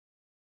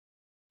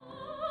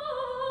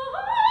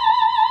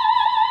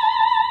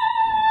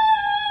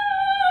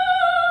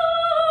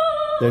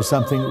There's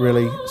something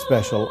really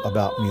special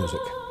about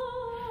music.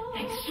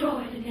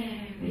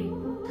 Extraordinary.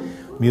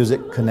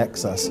 Music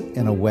connects us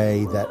in a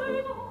way that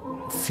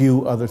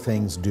few other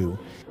things do.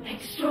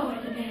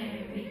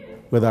 Extraordinary.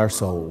 With our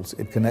souls.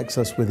 It connects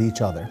us with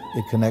each other.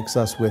 It connects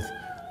us with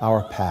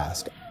our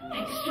past.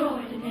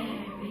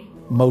 Extraordinary.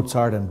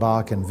 Mozart and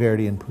Bach and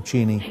Verdi and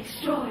Puccini,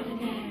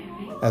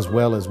 Extraordinary. as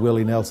well as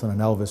Willie Nelson and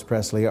Elvis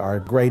Presley,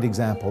 are great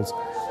examples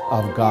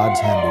of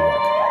God's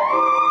handiwork.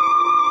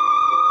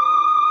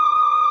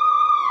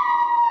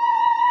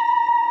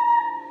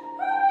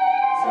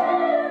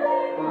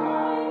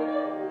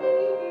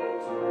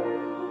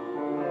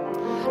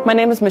 My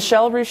name is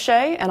Michelle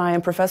Rouchet, and I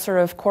am professor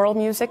of choral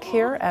music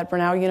here at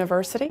Brenau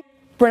University.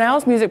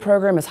 Brenau's music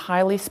program is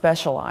highly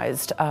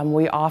specialized.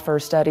 We offer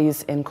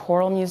studies in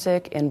choral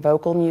music, in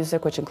vocal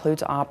music, which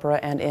includes opera,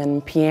 and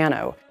in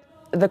piano.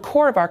 The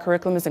core of our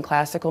curriculum is in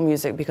classical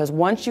music because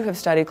once you have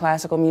studied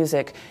classical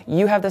music,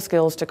 you have the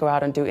skills to go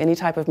out and do any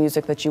type of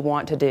music that you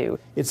want to do.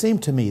 It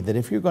seemed to me that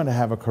if you're going to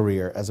have a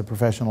career as a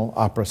professional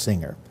opera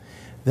singer,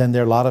 then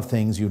there are a lot of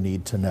things you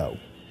need to know.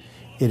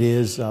 It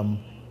is,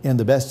 in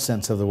the best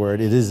sense of the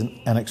word, it is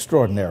an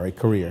extraordinary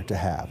career to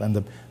have.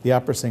 And the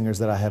opera singers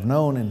that I have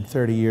known in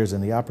 30 years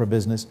in the opera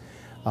business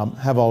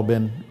have all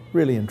been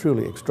really and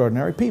truly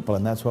extraordinary people,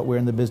 and that's what we're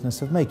in the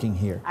business of making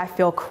here. I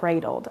feel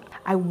cradled.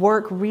 I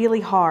work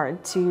really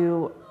hard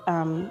to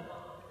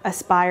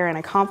aspire and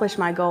accomplish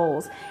my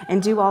goals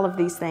and do all of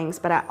these things,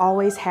 but I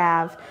always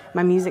have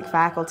my music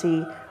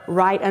faculty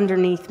right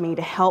underneath me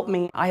to help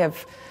me. I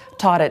have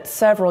taught at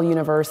several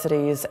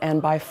universities,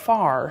 and by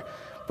far,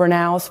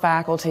 Brenau's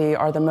faculty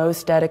are the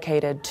most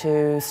dedicated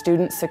to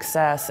student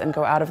success and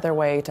go out of their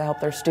way to help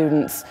their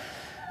students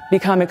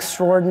become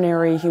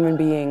extraordinary human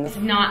beings. It's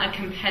not a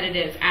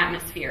competitive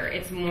atmosphere.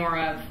 It's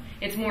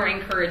more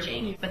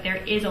encouraging. But there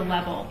is a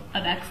level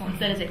of excellence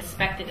that is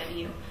expected of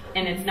you.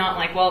 And it's not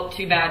like, well,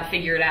 too bad,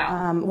 figure it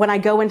out. When I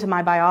go into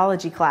my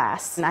biology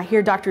class and I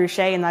hear Dr.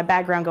 Rouchet in my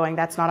background going,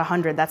 that's not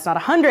 100, that's not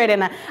 100,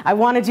 and I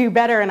want to do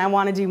better and I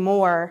want to do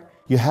more.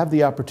 You have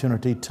the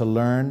opportunity to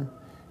learn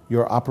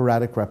your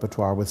operatic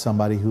repertoire with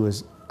somebody who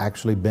has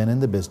actually been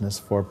in the business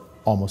for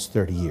almost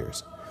 30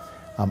 years.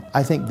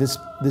 I think this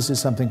is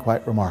something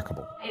quite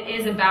remarkable. It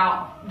is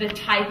about the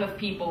type of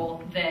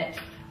people that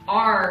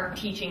are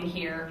teaching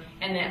here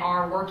and that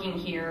are working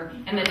here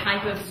and the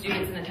type of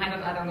students and the type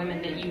of other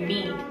women that you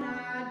meet.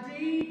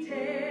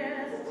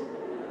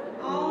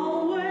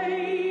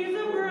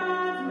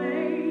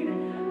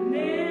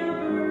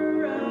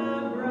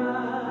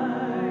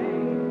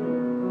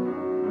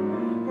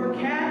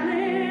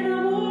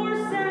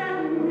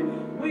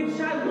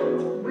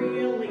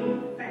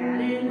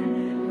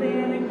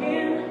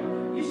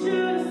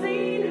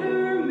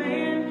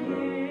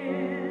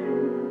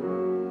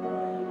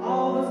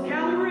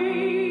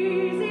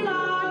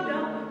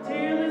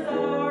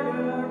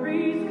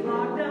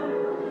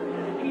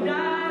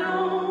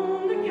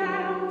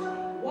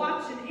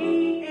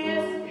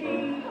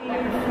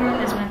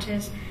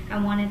 I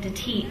wanted to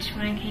teach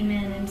when I came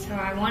in, and so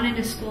I wanted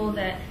a school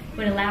that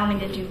would allow me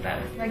to do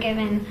both. We're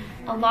given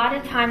a lot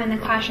of time in the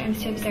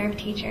classrooms to observe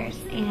teachers,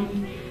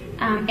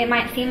 and it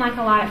might seem like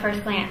a lot at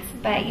first glance,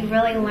 but you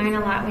really learn a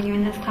lot when you're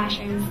in those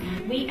classrooms.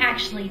 We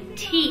actually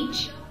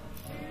teach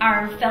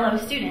our fellow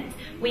students.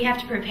 We have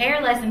to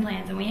prepare lesson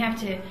plans, and we have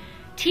to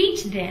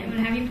teach them and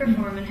have you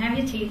perform and have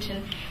you teach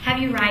and have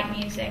you write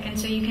music, and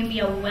so you can be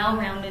a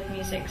well-rounded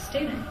music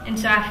student. And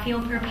so I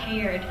feel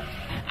prepared.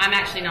 I'm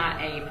actually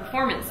not a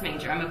performance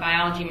major, I'm a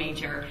biology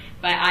major,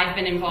 but I've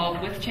been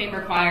involved with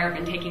chamber choir,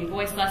 been taking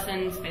voice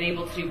lessons, been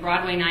able to do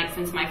Broadway nights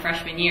since my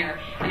freshman year,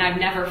 and I've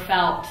never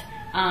felt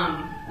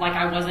like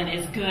I wasn't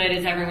as good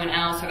as everyone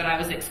else or that I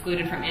was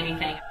excluded from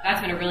anything.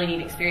 That's been a really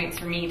neat experience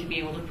for me to be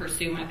able to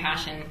pursue my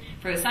passion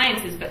for the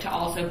sciences, but to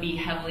also be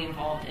heavily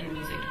involved in the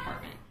music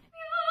department.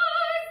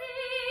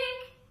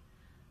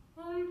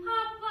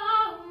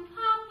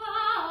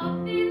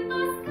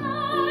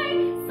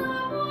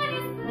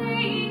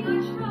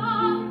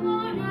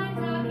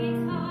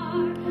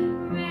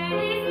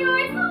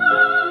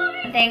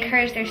 They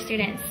encourage their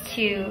students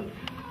to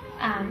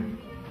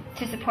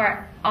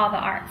support all the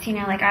arts. You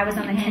know, like I was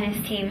on the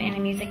tennis team and a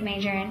music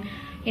major, and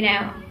you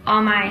know,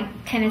 all my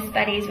tennis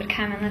buddies would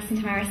come and listen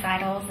to my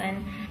recitals,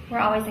 and we're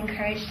always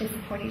encouraged to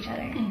support each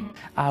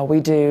other.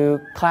 We do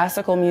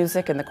classical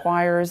music in the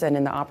choirs and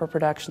in the opera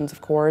productions,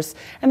 of course,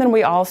 and then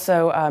we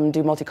also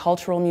do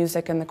multicultural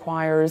music in the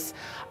choirs.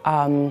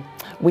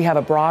 We have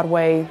a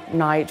Broadway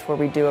night where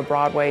we do a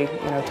Broadway,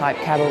 type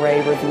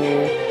cabaret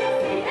review.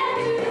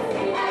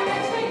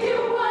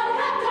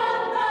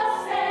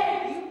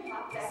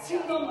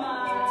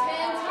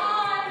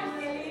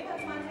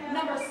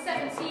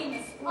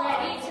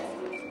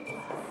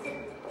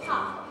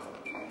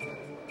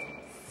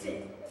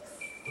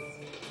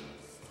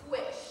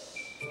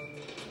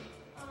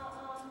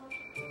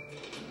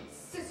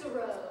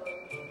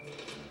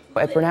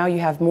 At Brenau, you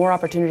have more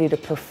opportunity to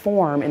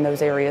perform in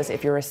those areas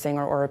if you're a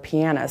singer or a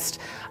pianist,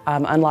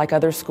 unlike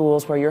other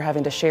schools where you're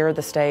having to share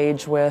the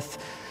stage with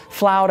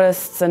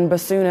flautists and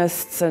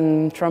bassoonists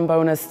and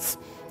trombonists.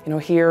 You know,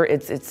 here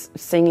it's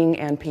singing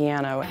and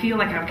piano. I feel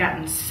like I've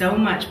gotten so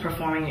much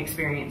performing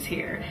experience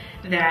here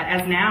that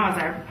as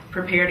I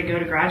prepare to go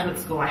to graduate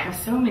school, I have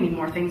so many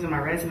more things on my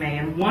resume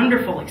and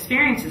wonderful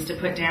experiences to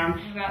put down.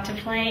 I got to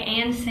play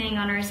and sing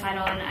on a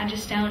recital, and I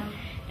just don't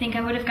think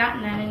I would have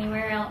gotten that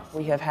anywhere else.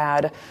 We have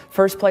had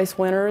first place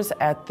winners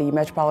at the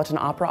Metropolitan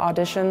Opera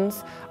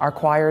auditions. Our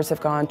choirs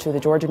have gone to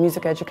the Georgia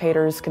Music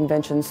Educators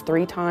Conventions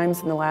 3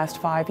 times in the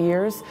last 5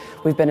 years.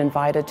 We've been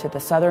invited to the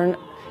Southern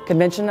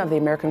Convention of the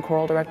American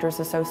Choral Directors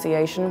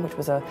Association, which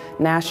was a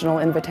national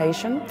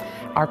invitation.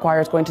 Our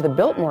choir is going to the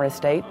Biltmore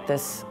Estate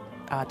this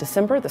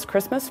December, this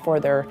Christmas, for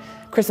their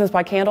Christmas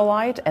by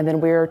Candlelight, and then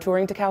we're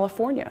touring to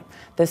California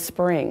this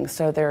spring.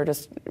 So they're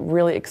just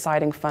really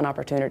exciting, fun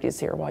opportunities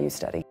here while you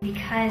study.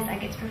 Because I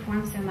get to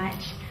perform so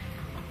much,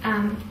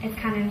 it's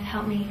kind of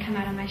helped me come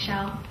out of my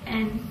shell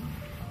and,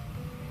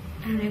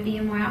 I don't know, be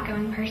a more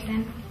outgoing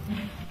person.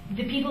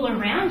 The people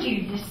around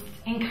you just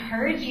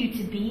encourage you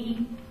to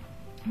be,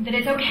 that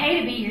it's okay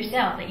to be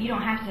yourself, that you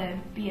don't have to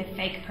be a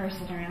fake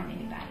person around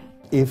anybody.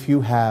 If you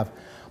have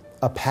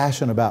a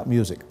passion about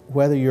music,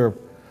 whether you're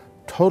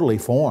totally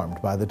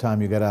formed by the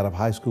time you get out of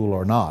high school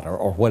or not,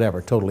 or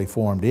whatever totally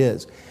formed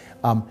is,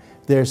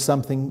 there's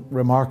something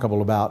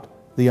remarkable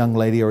about the young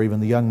lady or even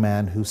the young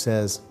man who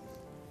says,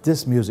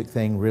 this music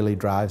thing really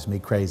drives me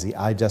crazy.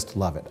 I just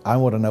love it. I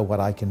want to know what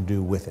I can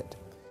do with it.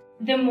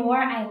 The more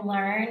I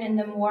learn and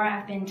the more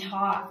I've been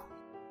taught,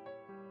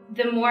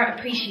 the more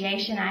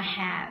appreciation I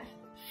have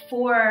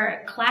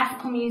for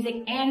classical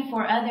music and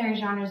for other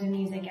genres of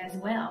music as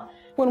well.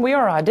 When we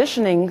are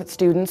auditioning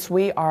students,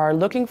 we are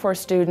looking for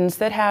students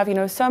that have, you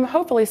know,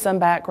 hopefully some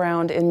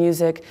background in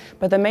music,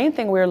 but the main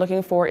thing we're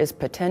looking for is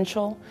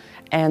potential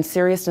and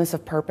seriousness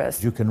of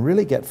purpose. You can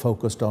really get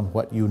focused on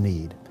what you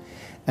need,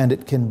 and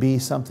it can be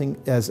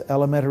something as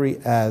elementary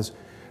as,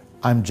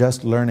 I'm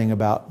just learning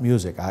about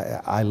music.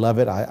 I love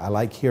it, I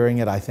like hearing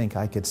it, I think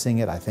I could sing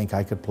it, I think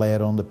I could play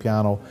it on the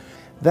piano.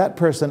 That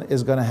person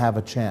is going to have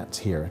a chance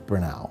here at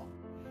Brenau.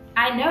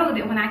 I know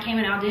that when I came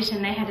in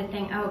audition, they had to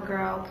think, oh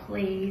girl,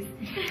 please.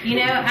 You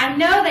know, I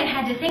know they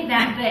had to think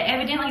that, but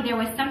evidently there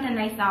was something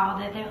they saw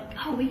that they're like,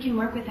 oh, we can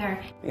work with her.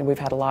 We've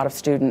had a lot of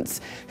students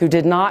who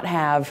did not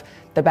have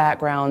the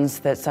backgrounds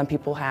that some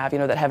people have, you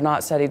know, that have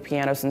not studied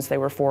piano since they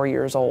were 4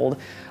 years old,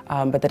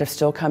 but that have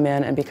still come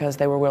in, and because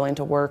they were willing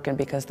to work and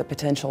because the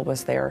potential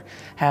was there,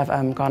 have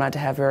gone on to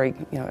have very,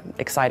 you know,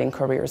 exciting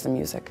careers in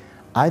music.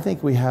 I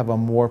think we have a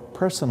more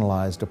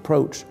personalized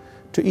approach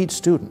to each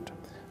student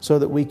so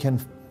that we can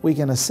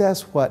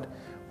assess what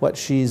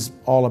she's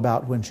all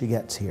about when she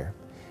gets here.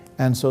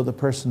 And so the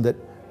person that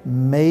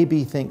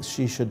maybe thinks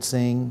she should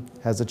sing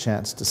has a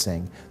chance to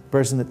sing. The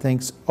person that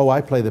thinks, oh, I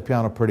play the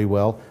piano pretty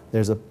well,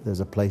 there's a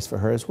place for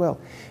her as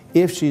well.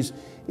 If she's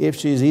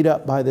eat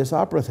up by this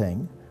opera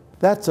thing,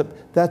 that's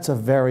a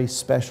very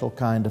special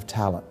kind of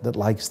talent that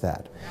likes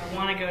that. I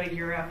want to go to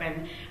Europe,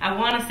 and I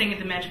want to sing at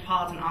the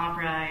Metropolitan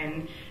Opera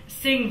and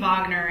sing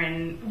Wagner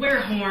and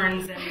wear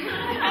horns and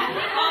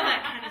all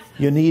that kind of stuff.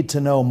 You need to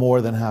know more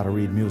than how to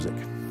read music.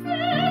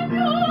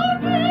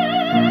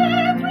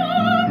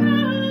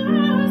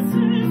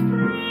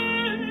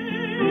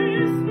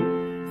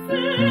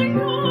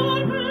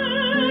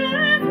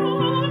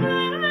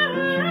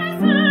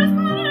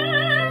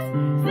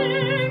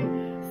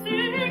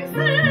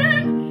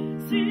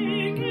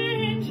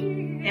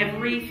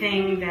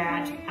 Everything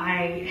that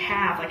I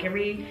have, like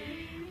every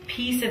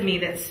piece of me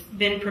that's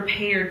been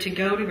prepared to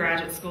go to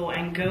graduate school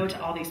and go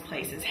to all these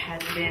places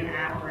has been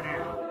at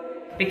Brenau.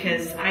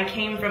 Because I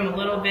came from a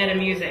little bit of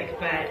music,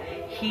 but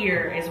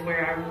here is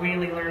where I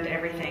really learned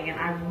everything, and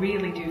I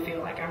really do feel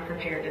like I'm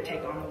prepared to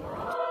take on the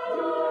world.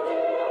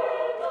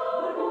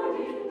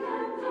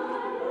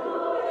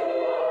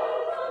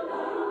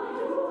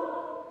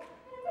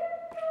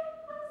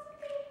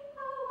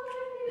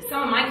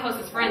 Some of my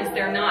closest friends,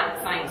 they're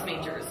not science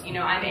majors. You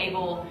know, I'm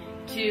able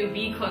to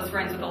be close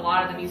friends with a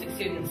lot of the music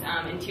students,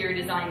 interior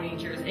design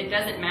majors. It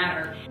doesn't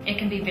matter. It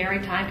can be very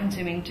time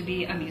consuming to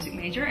be a music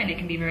major, and it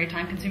can be very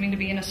time consuming to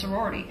be in a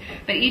sorority.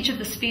 But each of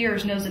the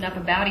spheres knows enough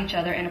about each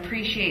other and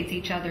appreciates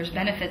each other's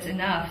benefits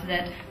enough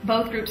that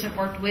both groups have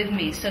worked with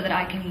me so that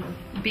I can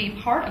be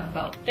part of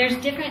both. There's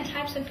different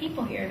types of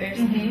people here.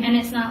 And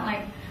it's not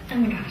like, oh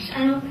my gosh,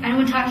 I don't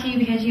want to talk to you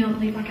because you don't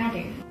believe like I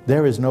do.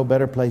 There is no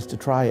better place to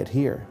try it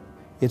here.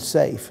 It's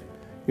safe.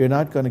 You're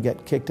not going to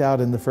get kicked out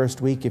in the first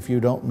week if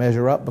you don't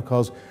measure up,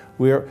 because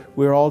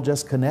we're all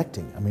just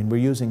connecting. I mean, we're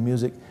using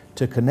music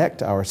to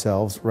connect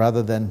ourselves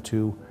rather than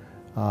to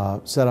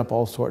set up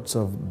all sorts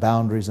of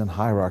boundaries and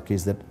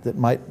hierarchies that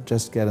might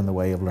just get in the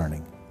way of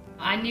learning.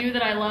 I knew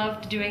that I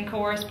loved doing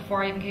chorus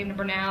before I even came to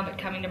Brenau, but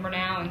coming to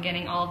Brenau and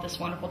getting all of this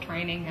wonderful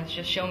training has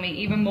just shown me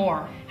even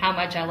more how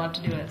much I love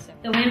to do it. So.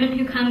 The women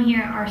who come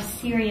here are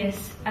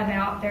serious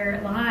about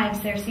their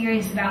lives. They're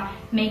serious about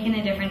making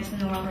a difference in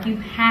the world. You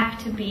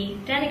have to be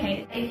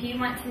dedicated. If you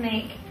want to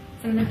make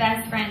some of the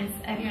best friends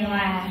of your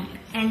life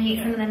and meet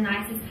some of the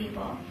nicest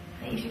people,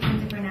 that you should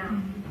come to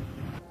Brenau.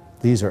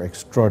 These are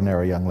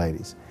extraordinary young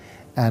ladies.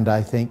 And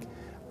I think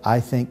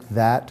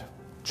that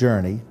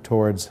journey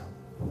towards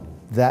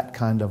that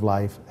kind of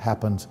life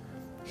happens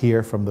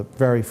here from the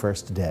very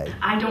first day.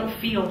 I don't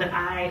feel that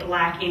I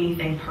lack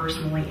anything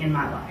personally in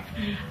my life.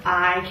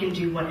 I can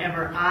do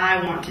whatever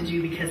I want to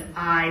do because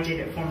I did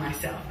it for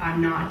myself.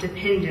 I'm not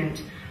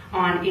dependent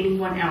on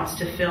anyone else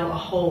to fill a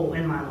hole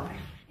in my life.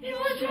 It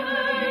was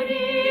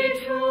journey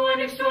to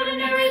an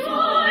extraordinary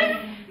life.